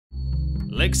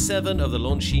Leg 7 of the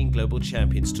Longines Global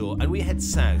Champions Tour, and we head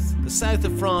south, the south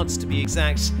of France to be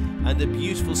exact, and the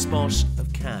beautiful spot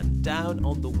of Cannes, down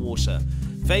on the water.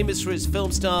 Famous for its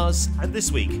film stars, and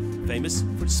this week, famous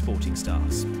for its sporting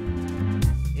stars.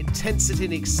 Intensity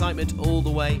and excitement all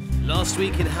the way. Last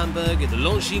week in Hamburg, in the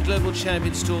Longines Global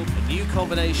Champions Tour, a new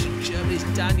combination, Germany's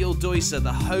Daniel Deusser,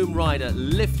 the home rider,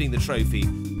 lifting the trophy.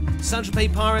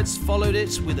 Saint-Tropez Pirates followed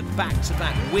it with a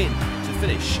back-to-back win to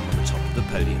finish on the top of the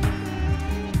podium.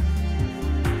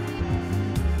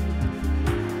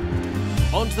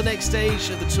 On to the next stage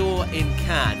of the tour in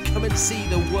Cannes. Come and see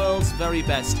the world's very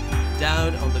best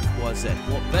down on the Croisette.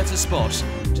 What better spot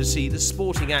to see the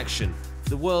sporting action for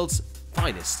the world's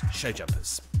finest show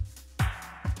jumpers.